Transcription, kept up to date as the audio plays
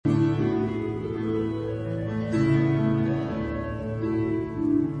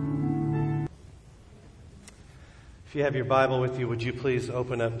If you have your Bible with you, would you please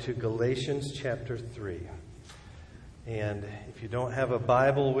open up to Galatians chapter 3. And if you don't have a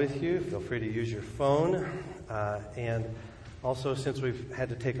Bible with you, feel free to use your phone. And also, since we've had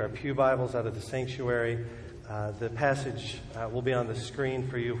to take our pew Bibles out of the sanctuary, the passage will be on the screen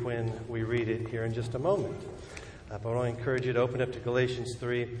for you when we read it here in just a moment. But I want to encourage you to open up to Galatians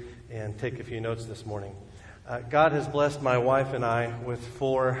 3 and take a few notes this morning. God has blessed my wife and I with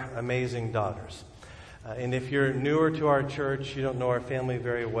 4 amazing daughters. And if you're newer to our church, you don't know our family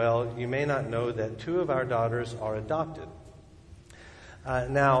very well, you may not know that 2 of our daughters are adopted.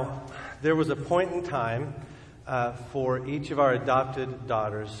 Now, there was a point in time for each of our adopted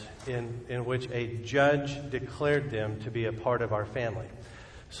daughters in which a judge declared them to be a part of our family.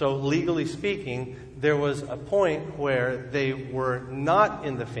 So legally speaking, there was a point where they were not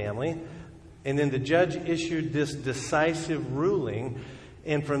in the family, and then the judge issued this decisive ruling,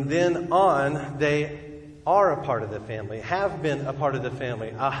 and from then on, they are a part of the family, have been a part of the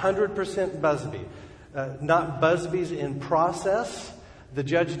family, 100% Busby. Not Busby's in process. The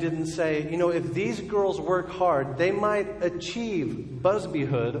judge didn't say, if these girls work hard, they might achieve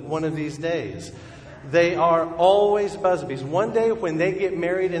Busbyhood one of these days. They are always Busbys. One day when they get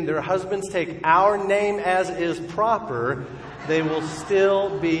married and their husbands take our name as is proper, they will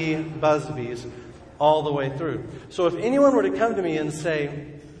still be Busbys all the way through. So if anyone were to come to me and say,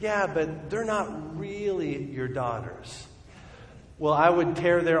 yeah, but they're not really your daughters, well, I would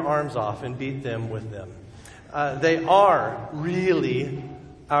tear their arms off and beat them with them. They are really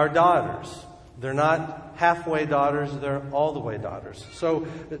our daughters. They're not halfway daughters, they're all the way daughters. So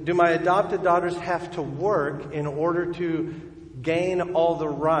do my adopted daughters have to work in order to gain all the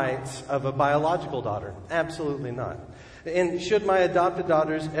rights of a biological daughter? Absolutely not. And should my adopted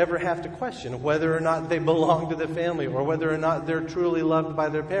daughters ever have to question whether or not they belong to the family or whether or not they're truly loved by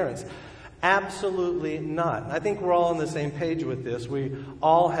their parents? Absolutely not. I think we're all on the same page with this. We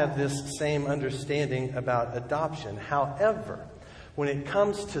all have this same understanding about adoption. However, when it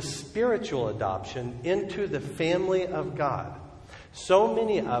comes to spiritual adoption into the family of God, so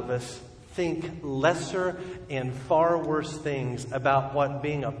many of us think lesser and far worse things about what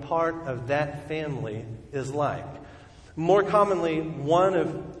being a part of that family is like. More commonly, one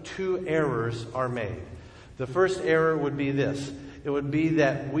of 2 errors are made. The first error would be this. It would be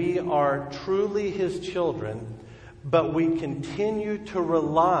that we are truly His children, but we continue to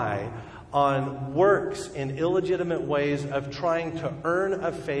rely on works and illegitimate ways of trying to earn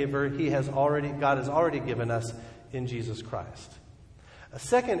a favor God has already given us in Jesus Christ. A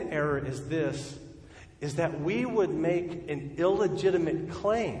second error is that we would make an illegitimate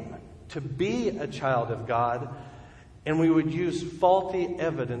claim to be a child of God, and we would use faulty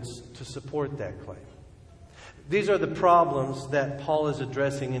evidence to support that claim. These are the problems that Paul is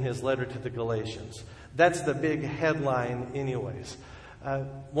addressing in his letter to the Galatians. That's the big headline anyways.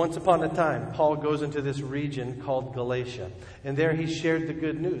 Once upon a time, Paul goes into this region called Galatia. And there he shared the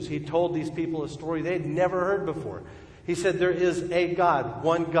good news. He told these people a story they'd never heard before. He said there is a God,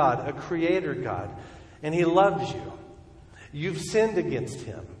 one God, a creator God. And He loves you. You've sinned against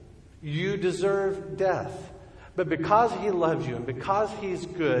Him. You deserve death. But because He loves you and because He's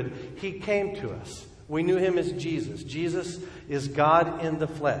good, He came to us. We knew Him as Jesus. Jesus is God in the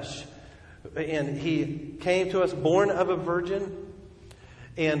flesh. And He came to us born of a virgin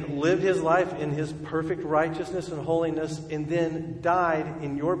and lived His life in His perfect righteousness and holiness, and then died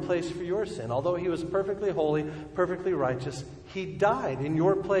in your place for your sin. Although He was perfectly holy, perfectly righteous, He died in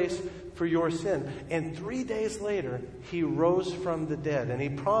your place for your sin. And 3 days later, He rose from the dead. And He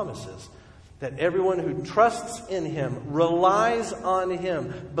promises that everyone who trusts in Him, relies on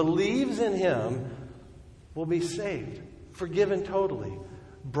Him, believes in Him, will be saved, forgiven totally,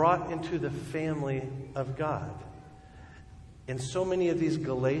 brought into the family of God. And so many of these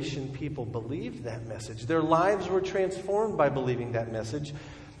Galatian people believed that message. Their lives were transformed by believing that message.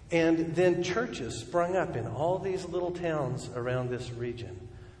 And then churches sprung up in all these little towns around this region.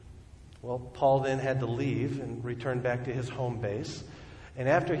 Well, Paul then had to leave and return back to his home base. And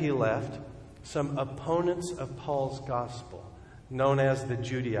after he left, some opponents of Paul's gospel, known as the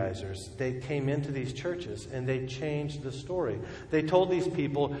Judaizers, they came into these churches and they changed the story. They told these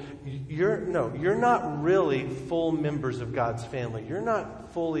people, you're not really full members of God's family. You're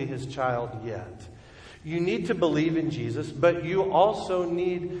not fully His child yet. You need to believe in Jesus, but you also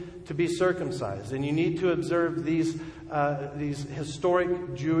need to be circumcised, and you need to observe these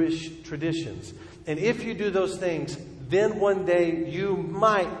historic Jewish traditions. And if you do those things, then one day you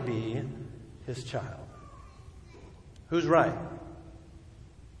might be His child. Who's right?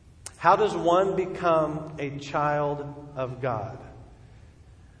 How does one become a child of God?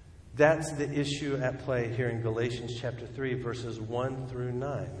 That's the issue at play here in Galatians chapter 3, verses 1 through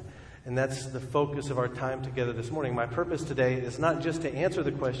 9. And that's the focus of our time together this morning. My purpose today is not just to answer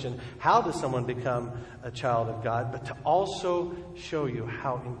the question, how does someone become a child of God, but to also show you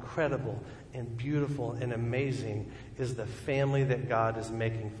how incredible and beautiful and amazing is the family that God is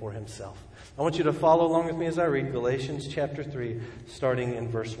making for himself. I want you to follow along with me as I read Galatians chapter 3, starting in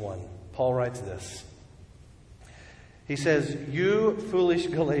verse 1. Paul writes this. He says, "You foolish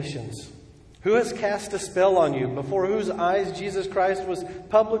Galatians, who has cast a spell on you, before whose eyes Jesus Christ was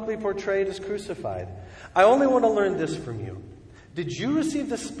publicly portrayed as crucified? I only want to learn this from you. Did you receive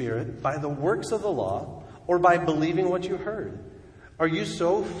the Spirit by the works of the law, or by believing what you heard? Are you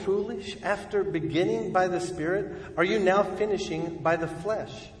so foolish? After beginning by the Spirit, are you now finishing by the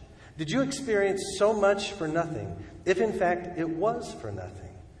flesh? Did you experience so much for nothing, if in fact it was for nothing?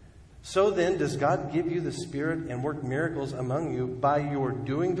 So then, does God give you the Spirit and work miracles among you by your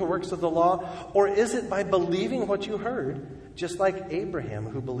doing the works of the law? Or is it by believing what you heard, just like Abraham,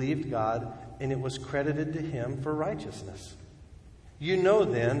 who believed God, and it was credited to him for righteousness? You know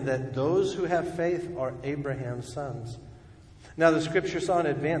then that those who have faith are Abraham's sons. Now the Scripture saw in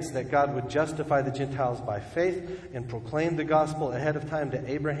advance that God would justify the Gentiles by faith and proclaim the gospel ahead of time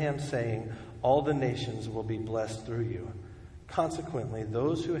to Abraham, saying, 'All the nations will be blessed through you.' Consequently,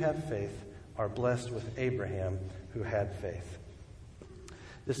 those who have faith are blessed with Abraham, who had faith."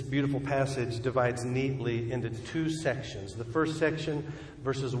 This beautiful passage divides neatly into two sections. The first section,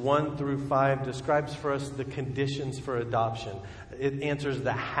 verses 1 through 5, describes for us the conditions for adoption. It answers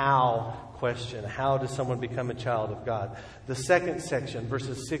the how question. How does someone become a child of God? The second section,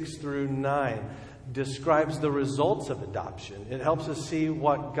 verses 6 through 9, describes the results of adoption. It helps us see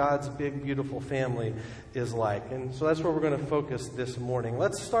what God's big, beautiful family is like. And so that's where we're going to focus this morning.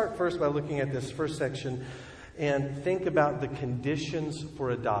 Let's start first by looking at this first section and think about the conditions for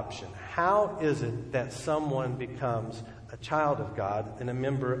adoption. How is it that someone becomes a child of God and a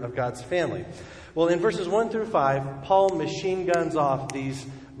member of God's family? Well, in verses 1 through 5, Paul machine guns off these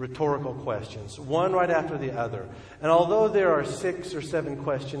rhetorical questions, one right after the other. And although there are 6 or 7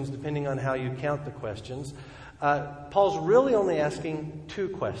 questions, depending on how you count the questions, Paul's really only asking 2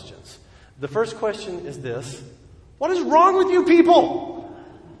 questions. The first question is this: what is wrong with you people?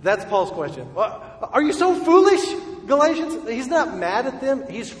 That's Paul's question. Are you so foolish, Galatians? He's not mad at them.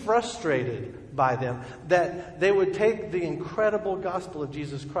 He's frustrated by them that they would take the incredible gospel of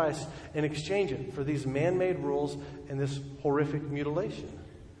Jesus Christ and exchange it for these man-made rules and this horrific mutilation.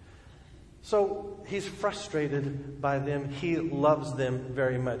 So he's frustrated by them. He loves them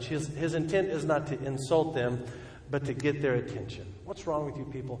very much. His intent is not to insult them, but to get their attention. What's wrong with you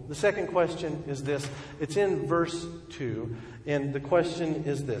people? The second question is this. It's in verse 2, and the question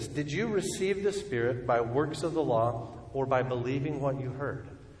is this: did you receive the Spirit by works of the law, or by believing what you heard?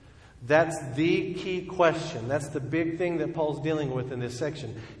 That's the key question. That's the big thing that Paul's dealing with in this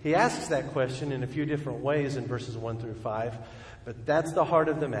section. He asks that question in a few different ways in verses 1 through 5. But that's the heart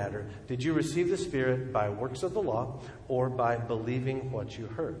of the matter. Did you receive the Spirit by works of the law, or by believing what you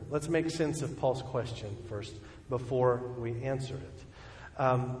heard? Let's make sense of Paul's question first before we answer it.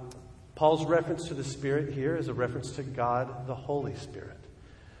 Paul's reference to the Spirit here is a reference to God, the Holy Spirit.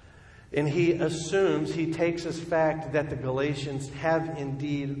 And he takes as fact that the Galatians have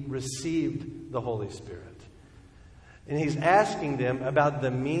indeed received the Holy Spirit. And he's asking them about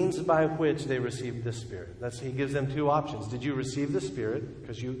the means by which they received the Spirit. He gives them 2 options. Did you receive the Spirit?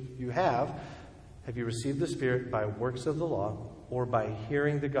 Because you have. Have you received the Spirit by works of the law, or by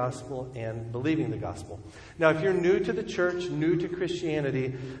hearing the gospel and believing the gospel? Now, if you're new to the church, new to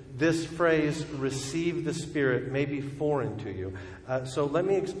Christianity, this phrase, receive the Spirit, may be foreign to you. So let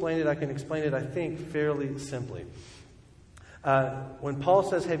me explain it. I can explain it, I think, fairly simply. When Paul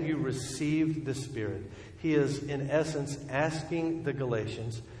says, have you received the Spirit, he is, in essence, asking the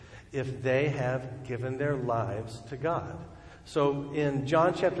Galatians if they have given their lives to God. So in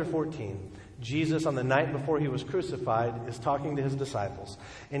John chapter 14, Jesus, on the night before he was crucified, is talking to his disciples.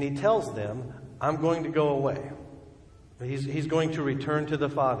 And he tells them, I'm going to go away. He's going to return to the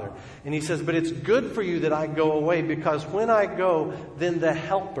Father. And he says, but it's good for you that I go away, because when I go, then the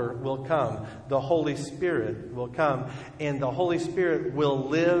Helper will come. The Holy Spirit will come. And the Holy Spirit will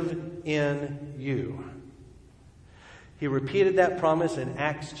live in you. He repeated that promise in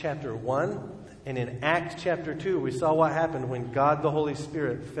Acts chapter 1. And in Acts chapter 2, we saw what happened when God the Holy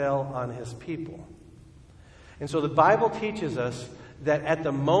Spirit fell on his people. And so the Bible teaches us that at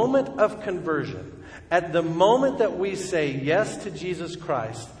the moment of conversion, at the moment that we say yes to Jesus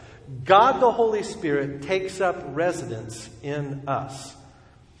Christ, God the Holy Spirit takes up residence in us.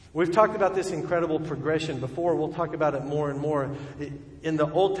 We've talked about this incredible progression before. We'll talk about it more and more. In the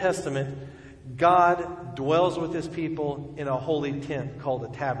Old Testament, God dwells with his people in a holy tent called a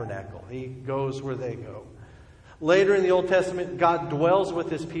tabernacle. He goes where they go. Later in the Old Testament, God dwells with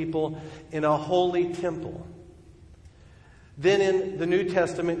his people in a holy temple. Then in the New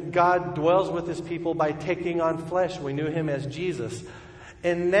Testament, God dwells with his people by taking on flesh. We knew him as Jesus.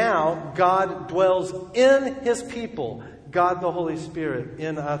 And now God dwells in his people, God the Holy Spirit,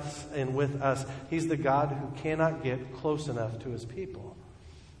 in us and with us. He's the God who cannot get close enough to his people.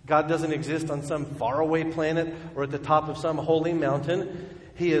 God doesn't exist on some faraway planet or at the top of some holy mountain.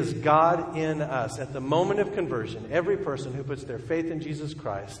 He is God in us. At the moment of conversion, every person who puts their faith in Jesus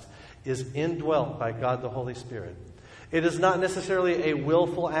Christ is indwelt by God the Holy Spirit. It is not necessarily a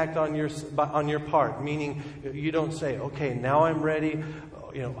willful act on your part, meaning you don't say, okay, now I'm ready,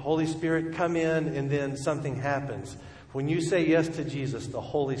 Holy Spirit, come in, and then something happens. When you say yes to Jesus, the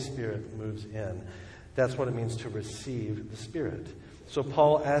Holy Spirit moves in. That's what it means to receive the Spirit. So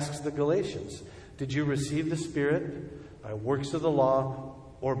Paul asks the Galatians, did you receive the Spirit by works of the law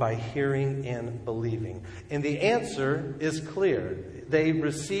or by hearing and believing? And the answer is clear. They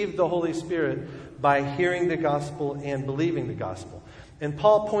received the Holy Spirit by hearing the gospel and believing the gospel. And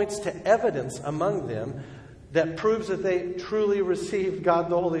Paul points to evidence among them that proves that they truly received God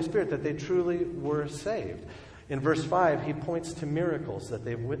the Holy Spirit, that they truly were saved. In verse 5, he points to miracles that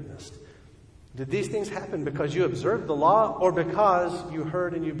they've witnessed. Did these things happen because you observed the law or because you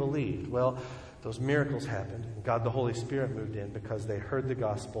heard and you believed? Well, those miracles happened. God the Holy Spirit moved in because they heard the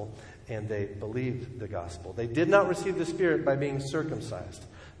gospel and they believed the gospel. They did not receive the Spirit by being circumcised.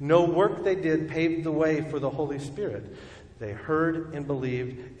 No work they did paved the way for the Holy Spirit. They heard and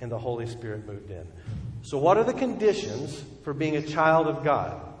believed and the Holy Spirit moved in. So what are the conditions for being a child of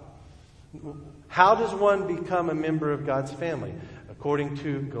God? How does one become a member of God's family? According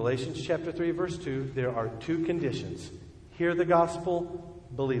to Galatians chapter 3, verse 2, there are two conditions. Hear the gospel,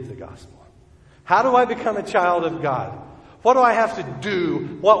 believe the gospel. How do I become a child of God? What do I have to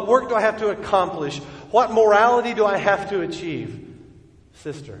do? What work do I have to accomplish? What morality do I have to achieve?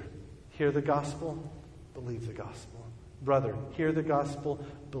 Sister, hear the gospel, believe the gospel. Brother, hear the gospel,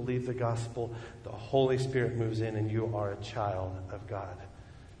 believe the gospel. The Holy Spirit moves in and you are a child of God.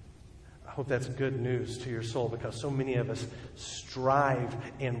 I hope that's good news to your soul, because so many of us strive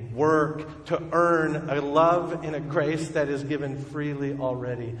and work to earn a love and a grace that is given freely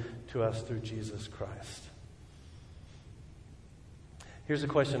already to us through Jesus Christ. Here's a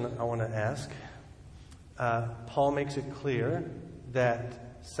question I want to ask. Paul makes it clear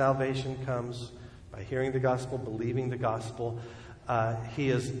that salvation comes by hearing the gospel, believing the gospel. He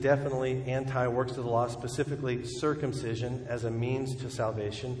is definitely anti-works of the law, specifically circumcision as a means to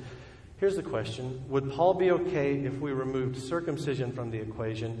salvation. Here's the question. Would Paul be okay if we removed circumcision from the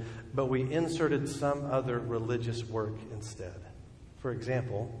equation, but we inserted some other religious work instead? For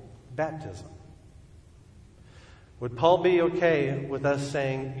example, baptism. Would Paul be okay with us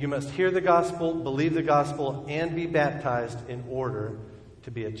saying, you must hear the gospel, believe the gospel, and be baptized in order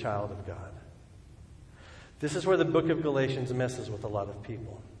to be a child of God? This is where the book of Galatians messes with a lot of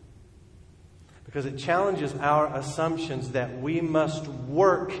people, because it challenges our assumptions that we must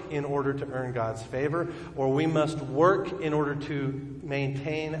work in order to earn God's favor, or we must work in order to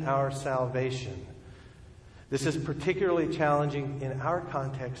maintain our salvation. This is particularly challenging in our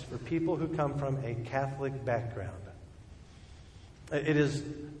context for people who come from a Catholic background. It is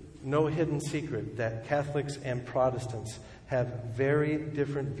no hidden secret that Catholics and Protestants have very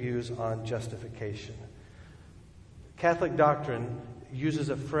different views on justification. Catholic doctrine uses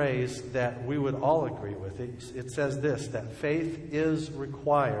a phrase that we would all agree with. It says this, that faith is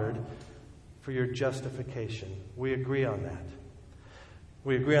required for your justification. We agree on that.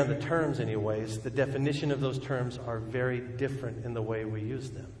 We agree on the terms anyways. The definition of those terms are very different in the way we use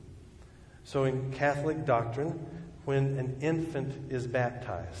them. So in Catholic doctrine, when an infant is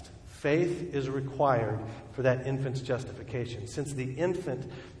baptized, faith is required for that infant's justification. Since the infant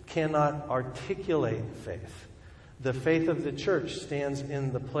cannot articulate faith, the faith of the church stands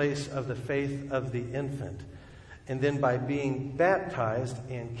in the place of the faith of the infant. And then by being baptized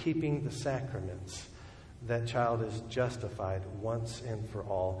and keeping the sacraments, that child is justified once and for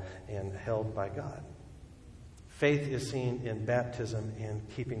all and held by God. Faith is seen in baptism and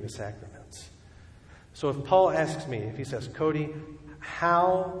keeping the sacraments. So if Paul asks me, if he says, Cody,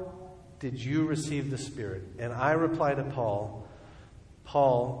 how did you receive the Spirit? And I reply to Paul,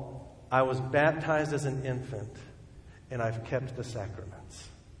 I was baptized as an infant, and I've kept the sacraments.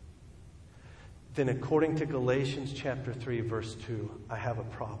 Then according to Galatians chapter 3, verse 2, I have a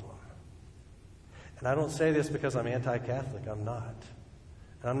problem. And I don't say this because I'm anti-Catholic. I'm not.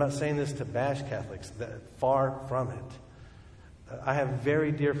 And I'm not saying this to bash Catholics, far from it. I have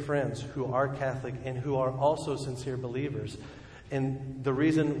very dear friends who are Catholic and who are also sincere believers. And the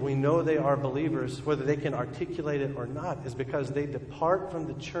reason we know they are believers, whether they can articulate it or not, is because they depart from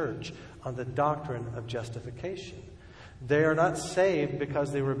the church on the doctrine of justification. They are not saved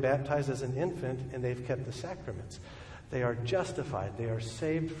because they were baptized as an infant and they've kept the sacraments. They are justified. They are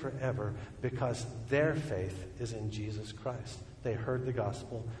saved forever because their faith is in Jesus Christ. They heard the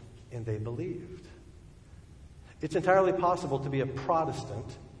gospel and they believed. It's entirely possible to be a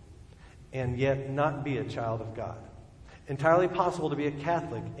Protestant and yet not be a child of God. Entirely possible to be a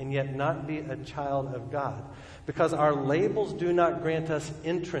Catholic and yet not be a child of God. Because our labels do not grant us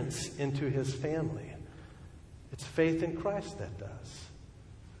entrance into His family. It's faith in Christ that does.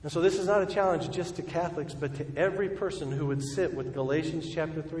 And so this is not a challenge just to Catholics, but to every person who would sit with Galatians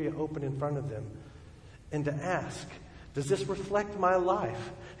chapter 3 open in front of them and to ask, does this reflect my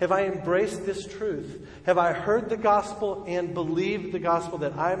life? Have I embraced this truth? Have I heard the gospel and believed the gospel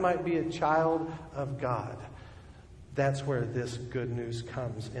that I might be a child of God? That's where this good news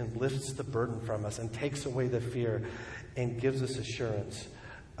comes and lifts the burden from us and takes away the fear and gives us assurance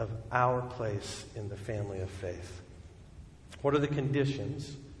of our place in the family of faith. What are the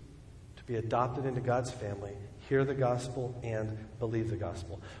conditions to be adopted into God's family, hear the gospel, and believe the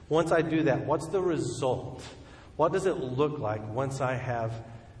gospel? Once I do that, what's the result? What does it look like once I have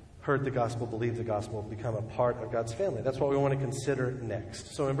heard the gospel, believed the gospel, become a part of God's family? That's what we want to consider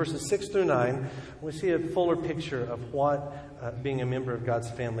next. So in verses 6 through 9, we see a fuller picture of what being a member of God's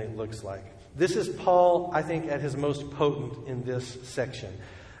family looks like. This is Paul, I think, at his most potent in this section.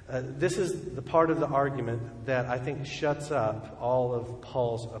 This is the part of the argument that I think shuts up all of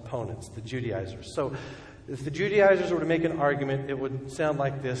Paul's opponents, the Judaizers. So if the Judaizers were to make an argument, it would sound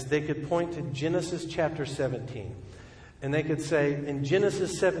like this. They could point to Genesis chapter 17. And they could say, in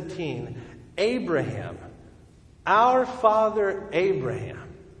Genesis 17, Abraham, our father Abraham,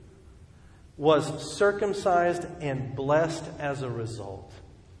 was circumcised and blessed as a result.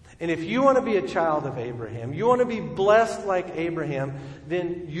 And if you want to be a child of Abraham, you want to be blessed like Abraham,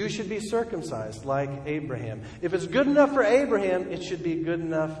 then you should be circumcised like Abraham. If it's good enough for Abraham, it should be good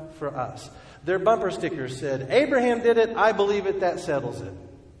enough for us. Their bumper stickers said, Abraham did it, I believe it, that settles it.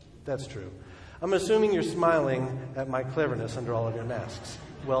 That's true. I'm assuming you're smiling at my cleverness under all of your masks.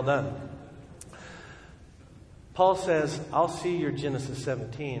 Well done. Paul says, I'll see your Genesis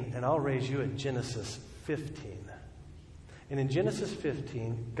 17 and I'll raise you at Genesis 15. And in Genesis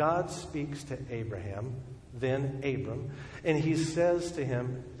 15, God speaks to Abraham, then Abram, and he says to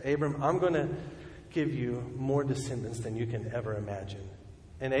him, Abram, I'm going to give you more descendants than you can ever imagine.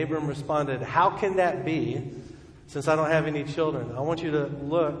 And Abram responded, how can that be since I don't have any children? I want you to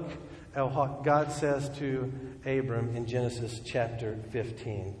look at what God says to Abram in Genesis chapter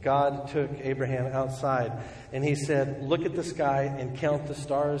 15. God took Abraham outside and he said, look at the sky and count the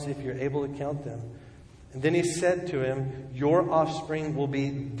stars if you're able to count them. And then he said to him, your offspring will be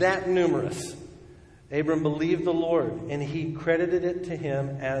that numerous. Abram believed the Lord and he credited it to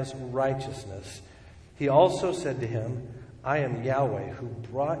him as righteousness. He also said to him, I am Yahweh who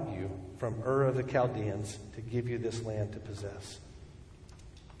brought you from Ur of the Chaldeans to give you this land to possess.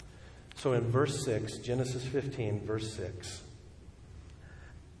 So in verse 6, Genesis 15, verse 6,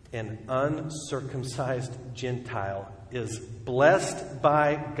 an uncircumcised Gentile is blessed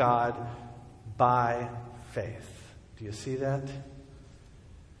by God by faith. Do you see that?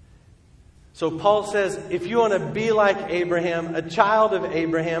 So Paul says, if you want to be like Abraham, a child of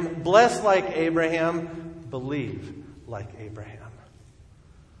Abraham, blessed like Abraham, believe like Abraham.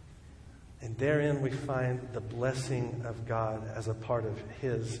 And therein we find the blessing of God as a part of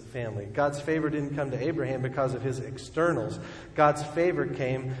His family. God's favor didn't come to Abraham because of his externals. God's favor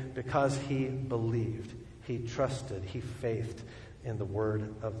came because he believed, he trusted, he faithed in the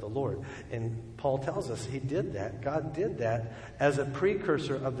word of the Lord. And Paul tells us he did that. God did that as a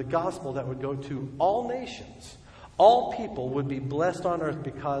precursor of the gospel that would go to all nations. All people would be blessed on earth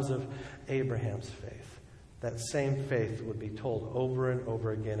because of Abraham's faith. That same faith would be told over and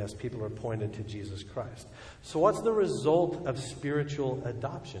over again as people are pointed to Jesus Christ. So what's the result of spiritual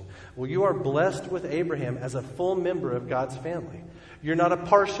adoption? Well, you are blessed with Abraham as a full member of God's family. You're not a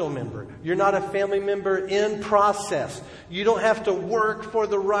partial member. You're not a family member in process. You don't have to work for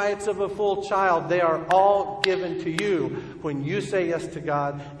the rights of a full child. They are all given to you when you say yes to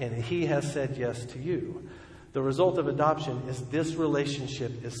God and He has said yes to you. The result of adoption is this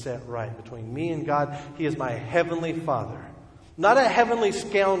relationship is set right between me and God. He is my heavenly Father. Not a heavenly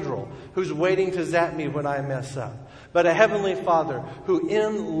scoundrel who's waiting to zap me when I mess up. but a heavenly Father who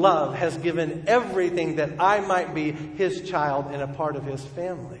in love has given everything that I might be His child and a part of His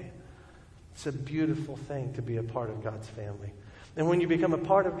family. It's a beautiful thing to be a part of God's family. And when you become a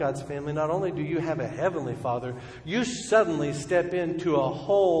part of God's family, not only do you have a heavenly Father, you suddenly step into a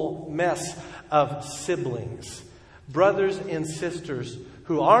whole mess of siblings, brothers and sisters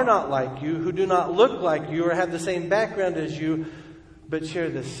who are not like you, who do not look like you or have the same background as you, but share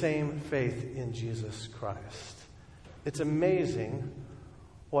the same faith in Jesus Christ. It's amazing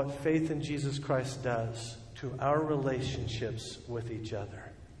what faith in Jesus Christ does to our relationships with each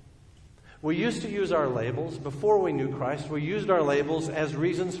other. We used to use our labels, before we knew Christ, we used our labels as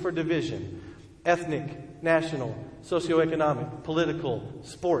reasons for division. Ethnic, national, socioeconomic, political,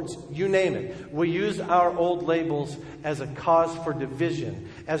 sports, you name it. We use our old labels as a cause for division,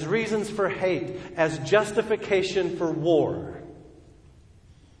 as reasons for hate, as justification for war.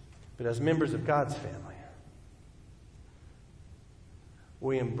 But as members of God's family,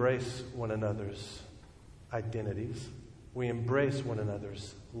 we embrace one another's identities. We embrace one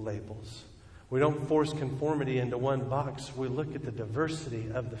another's labels. We don't force conformity into one box. We look at the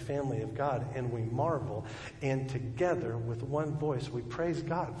diversity of the family of God and we marvel. And together, with one voice, we praise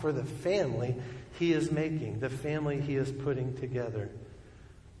God for the family He is making, the family He is putting together.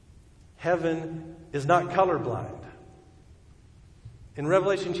 Heaven is not colorblind. In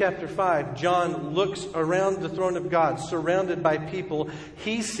Revelation chapter 5, John looks around the throne of God, surrounded by people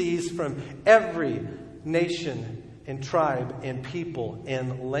he sees from every nation and tribe and people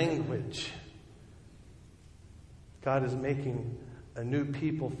and language. God is making a new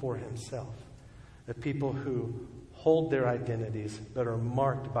people for Himself. A people who hold their identities but are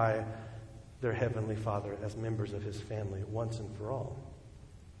marked by their Heavenly Father as members of His family once and for all.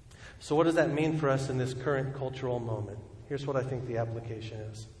 So what does that mean for us in this current cultural moment? Here's what I think the application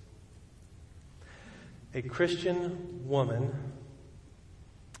is. A Christian woman,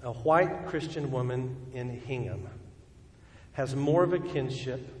 a white Christian woman in Hingham, has more of a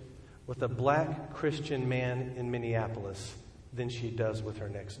kinship with a black Christian man in Minneapolis than she does with her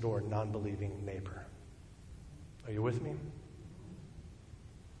next door non-believing neighbor. Are you with me?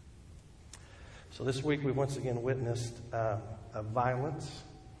 So this week we once again witnessed a violence,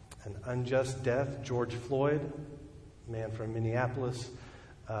 an unjust death. George Floyd, a man from Minneapolis,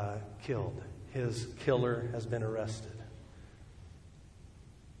 killed. His killer has been arrested.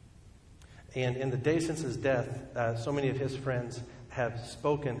 And in the day since his death, so many of his friends have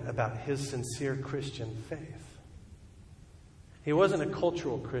spoken about his sincere Christian faith. He wasn't a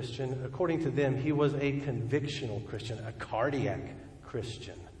cultural Christian. According to them, he was a convictional Christian, a cardiac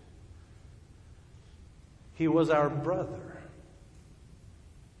Christian. He was our brother.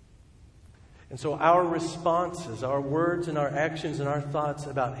 And so our responses, our words and our actions and our thoughts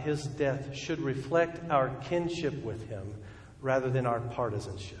about his death should reflect our kinship with him rather than our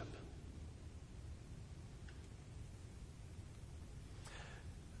partisanship.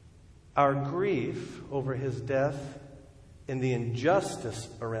 Our grief over his death and the injustice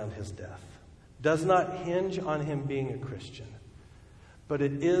around his death does not hinge on him being a Christian, but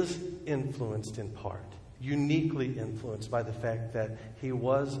it is influenced in part, uniquely influenced by the fact that he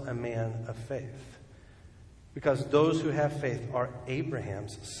was a man of faith. Because those who have faith are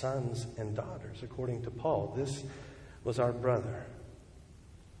Abraham's sons and daughters, according to Paul. This was our brother.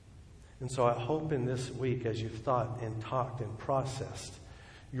 And so I hope in this week, as you've thought and talked and processed,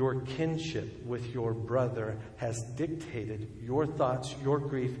 your kinship with your brother has dictated your thoughts, your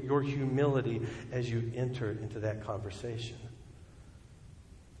grief, your humility as you enter into that conversation.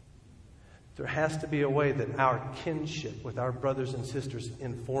 There has to be a way that our kinship with our brothers and sisters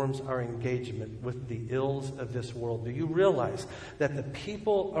informs our engagement with the ills of this world. Do you realize that the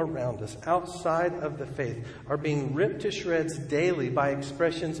people around us outside of the faith are being ripped to shreds daily by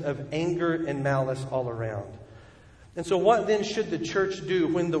expressions of anger and malice all around? And so what then should the church do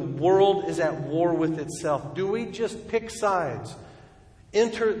when the world is at war with itself? Do we just pick sides,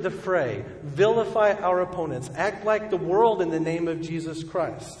 enter the fray, vilify our opponents, act like the world in the name of Jesus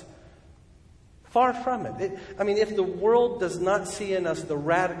Christ? Far from it. If the world does not see in us the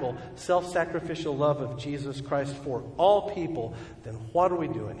radical, self-sacrificial love of Jesus Christ for all people, then what are we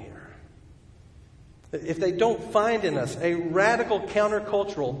doing here? If they don't find in us a radical,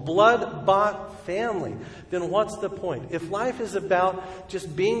 countercultural, blood-bought family, then what's the point? If life is about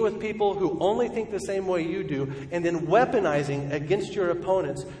just being with people who only think the same way you do and then weaponizing against your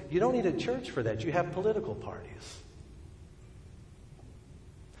opponents, you don't need a church for that. You have political parties.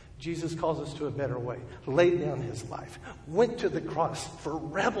 Jesus calls us to a better way. Laid down his life. Went to the cross for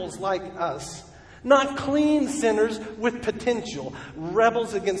rebels like us. Not clean sinners with potential.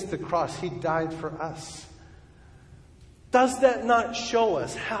 Rebels against the cross. He died for us. Does that not show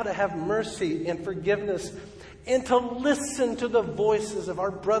us how to have mercy and forgiveness and to listen to the voices of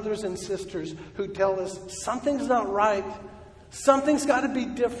our brothers and sisters who tell us something's not right, something's got to be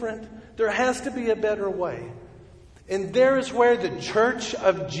different, there has to be a better way? And there is where the church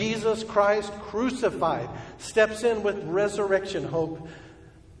of Jesus Christ crucified steps in with resurrection hope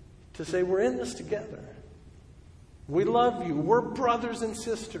to say, we're in this together. We love you. We're brothers and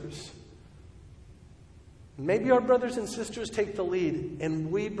sisters. Maybe our brothers and sisters take the lead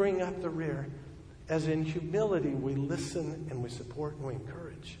and we bring up the rear. As in humility, we listen and we support and we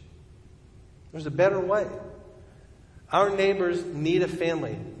encourage. There's a better way. Our neighbors need a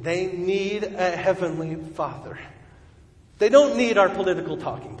family. They need a heavenly Father. They don't need our political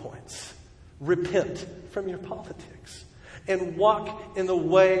talking points. Repent from your politics and walk in the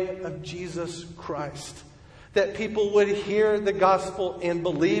way of Jesus Christ. That people would hear the gospel and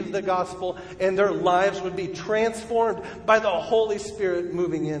believe the gospel, and their lives would be transformed by the Holy Spirit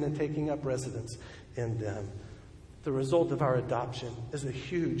moving in and taking up residence in them. The result of our adoption is a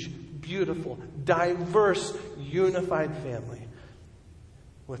huge, beautiful, diverse, unified family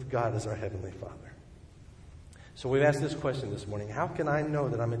with God as our Heavenly Father. So we've asked this question this morning. How can I know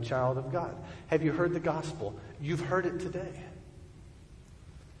that I'm a child of God? Have you heard the gospel? You've heard it today.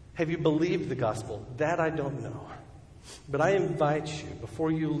 Have you believed the gospel? That I don't know. But I invite you, before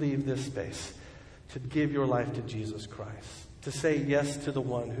you leave this space, to give your life to Jesus Christ. To say yes to the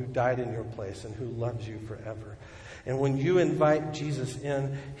one who died in your place and who loves you forever. And when you invite Jesus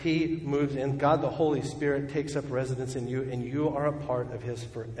in, He moves in. God, the Holy Spirit, takes up residence in you, and you are a part of His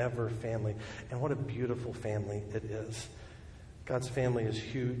forever family. And what a beautiful family it is. God's family is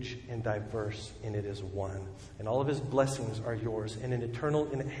huge and diverse, and it is one. And all of His blessings are yours, and an eternal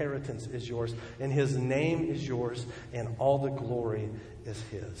inheritance is yours, and His name is yours, and all the glory is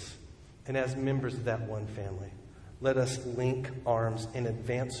His. And as members of that one family, let us link arms and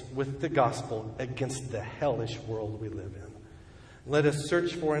advance with the gospel against the hellish world we live in. Let us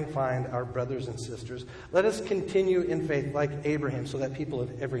search for and find our brothers and sisters. Let us continue in faith like Abraham, so that people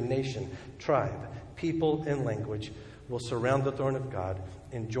of every nation, tribe, people, and language will surround the throne of God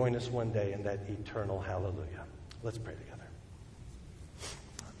and join us one day in that eternal hallelujah. Let's pray together.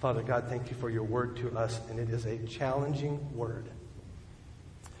 Father God, thank you for your word to us, and it is a challenging word.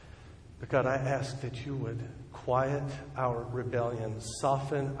 But God, I ask that you would quiet our rebellion,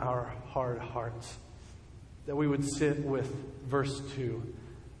 soften our hard hearts, that we would sit with verse 2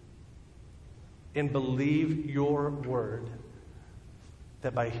 and believe your word,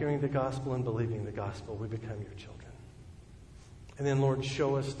 that by hearing the gospel and believing the gospel, we become your children. And then, Lord,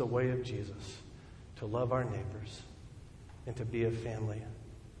 show us the way of Jesus, to love our neighbors and to be a family,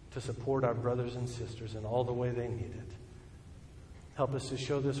 to support our brothers and sisters in all the way they need it. Help us to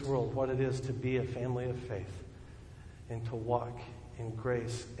show this world what it is to be a family of faith and to walk in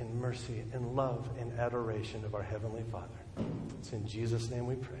grace and mercy and love and adoration of our Heavenly Father. It's in Jesus' name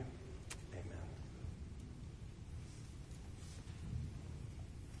we pray.